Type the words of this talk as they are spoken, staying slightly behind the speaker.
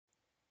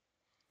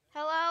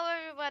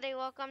everybody,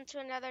 welcome to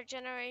another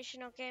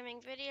generational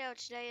gaming video.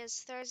 Today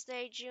is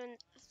Thursday, June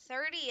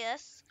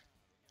 30th.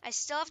 I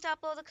still have to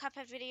upload the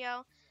Cuphead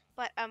video,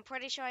 but I'm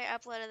pretty sure I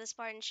uploaded the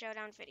Spartan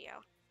Showdown video.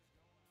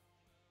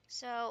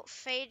 So,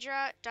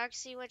 Phaedra, Dark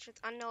Sea Witch with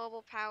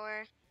unknowable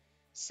power.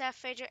 Seth,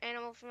 Phaedra,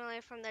 animal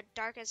familiar from the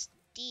Darkest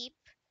Deep,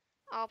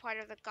 all part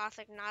of the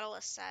Gothic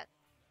Nautilus set.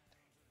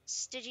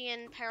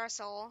 Stygian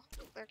Parasol,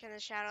 lurk in the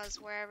shadows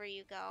wherever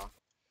you go.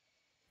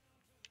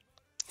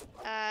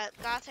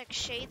 Gothic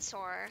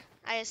Shadesword.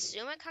 I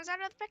assume it comes out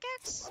of the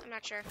pickaxe? I'm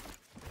not sure.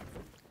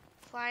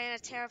 Fly in a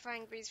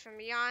terrifying breeze from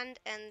beyond,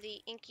 and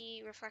the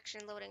inky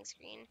reflection loading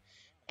screen.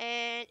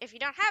 And if you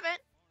don't have it,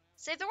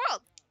 save the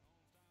world.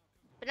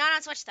 But not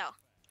on Switch though,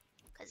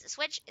 because the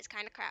Switch is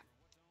kind of crap.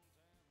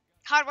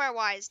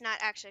 Hardware-wise, not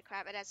actually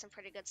crap. It has some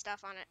pretty good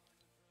stuff on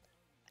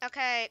it.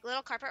 Okay,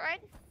 little carpet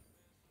ride.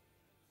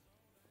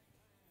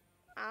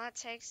 All it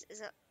takes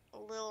is a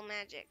little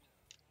magic.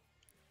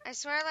 I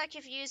swear, like,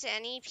 if you use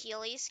any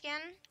Peely skin...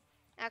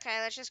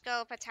 Okay, let's just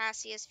go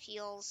Potassius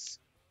Peels.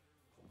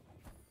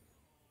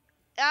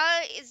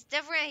 It's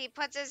different. He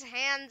puts his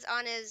hands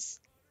on his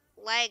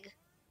leg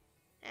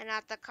and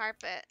not the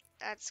carpet.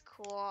 That's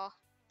cool.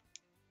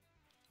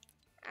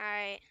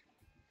 Alright.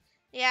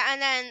 Yeah,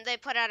 and then they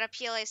put out a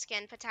Peely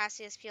skin.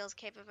 Potassius Peels,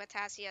 Cape of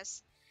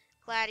Potassius.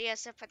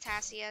 Gladius of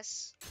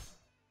Potassius.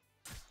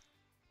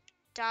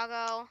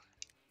 Doggo.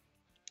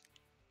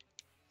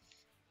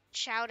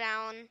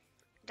 Chowdown.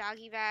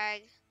 Doggy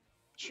Bag.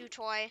 Chew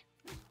Toy.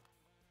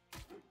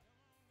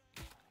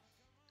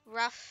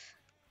 Rough.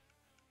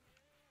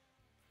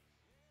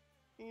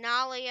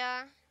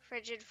 Nalia.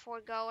 Frigid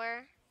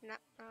Foregoer.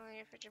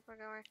 Nalia, Frigid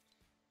Foregoer.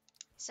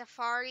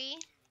 Safari.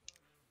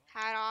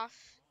 Hat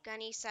Off.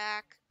 Gunny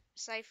Sack.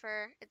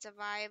 Cypher. It's a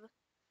vibe.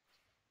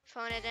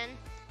 Phone it in.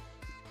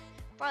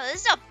 Bro,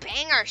 this is a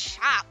banger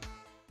shop.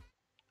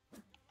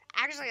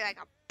 Actually, like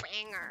a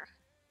banger.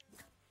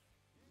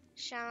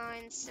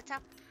 Shine, sit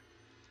up.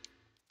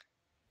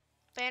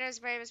 Banner's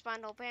Bravest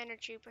Bundle, Banner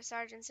Trooper,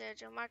 Sergeant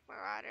Sigil, Mark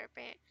Marauder,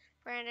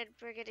 Branded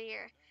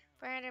Brigadier,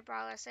 Branded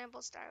Brawler,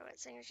 Sample Starlet,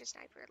 Signature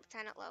Sniper,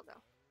 Lieutenant Logo.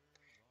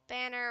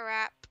 Banner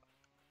Wrap,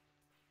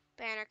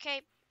 Banner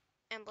Cape,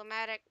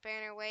 Emblematic,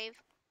 Banner Wave.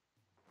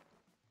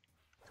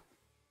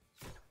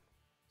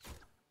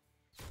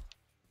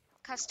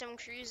 Custom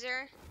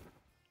Cruiser.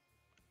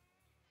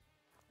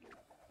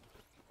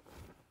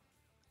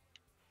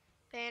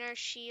 Banner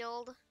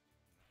Shield.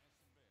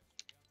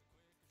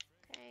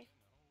 Okay.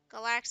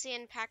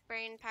 Galaxian,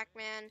 Pac-Brain,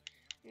 Pac-Man,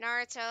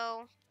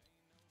 Naruto,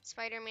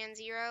 Spider-Man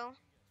Zero.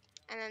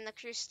 And then the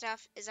crew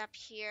stuff is up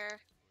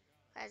here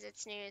as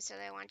it's new, so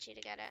they want you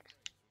to get it.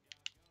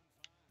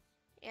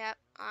 Yep,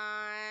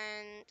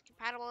 on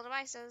compatible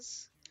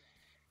devices.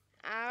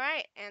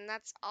 Alright, and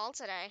that's all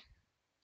today.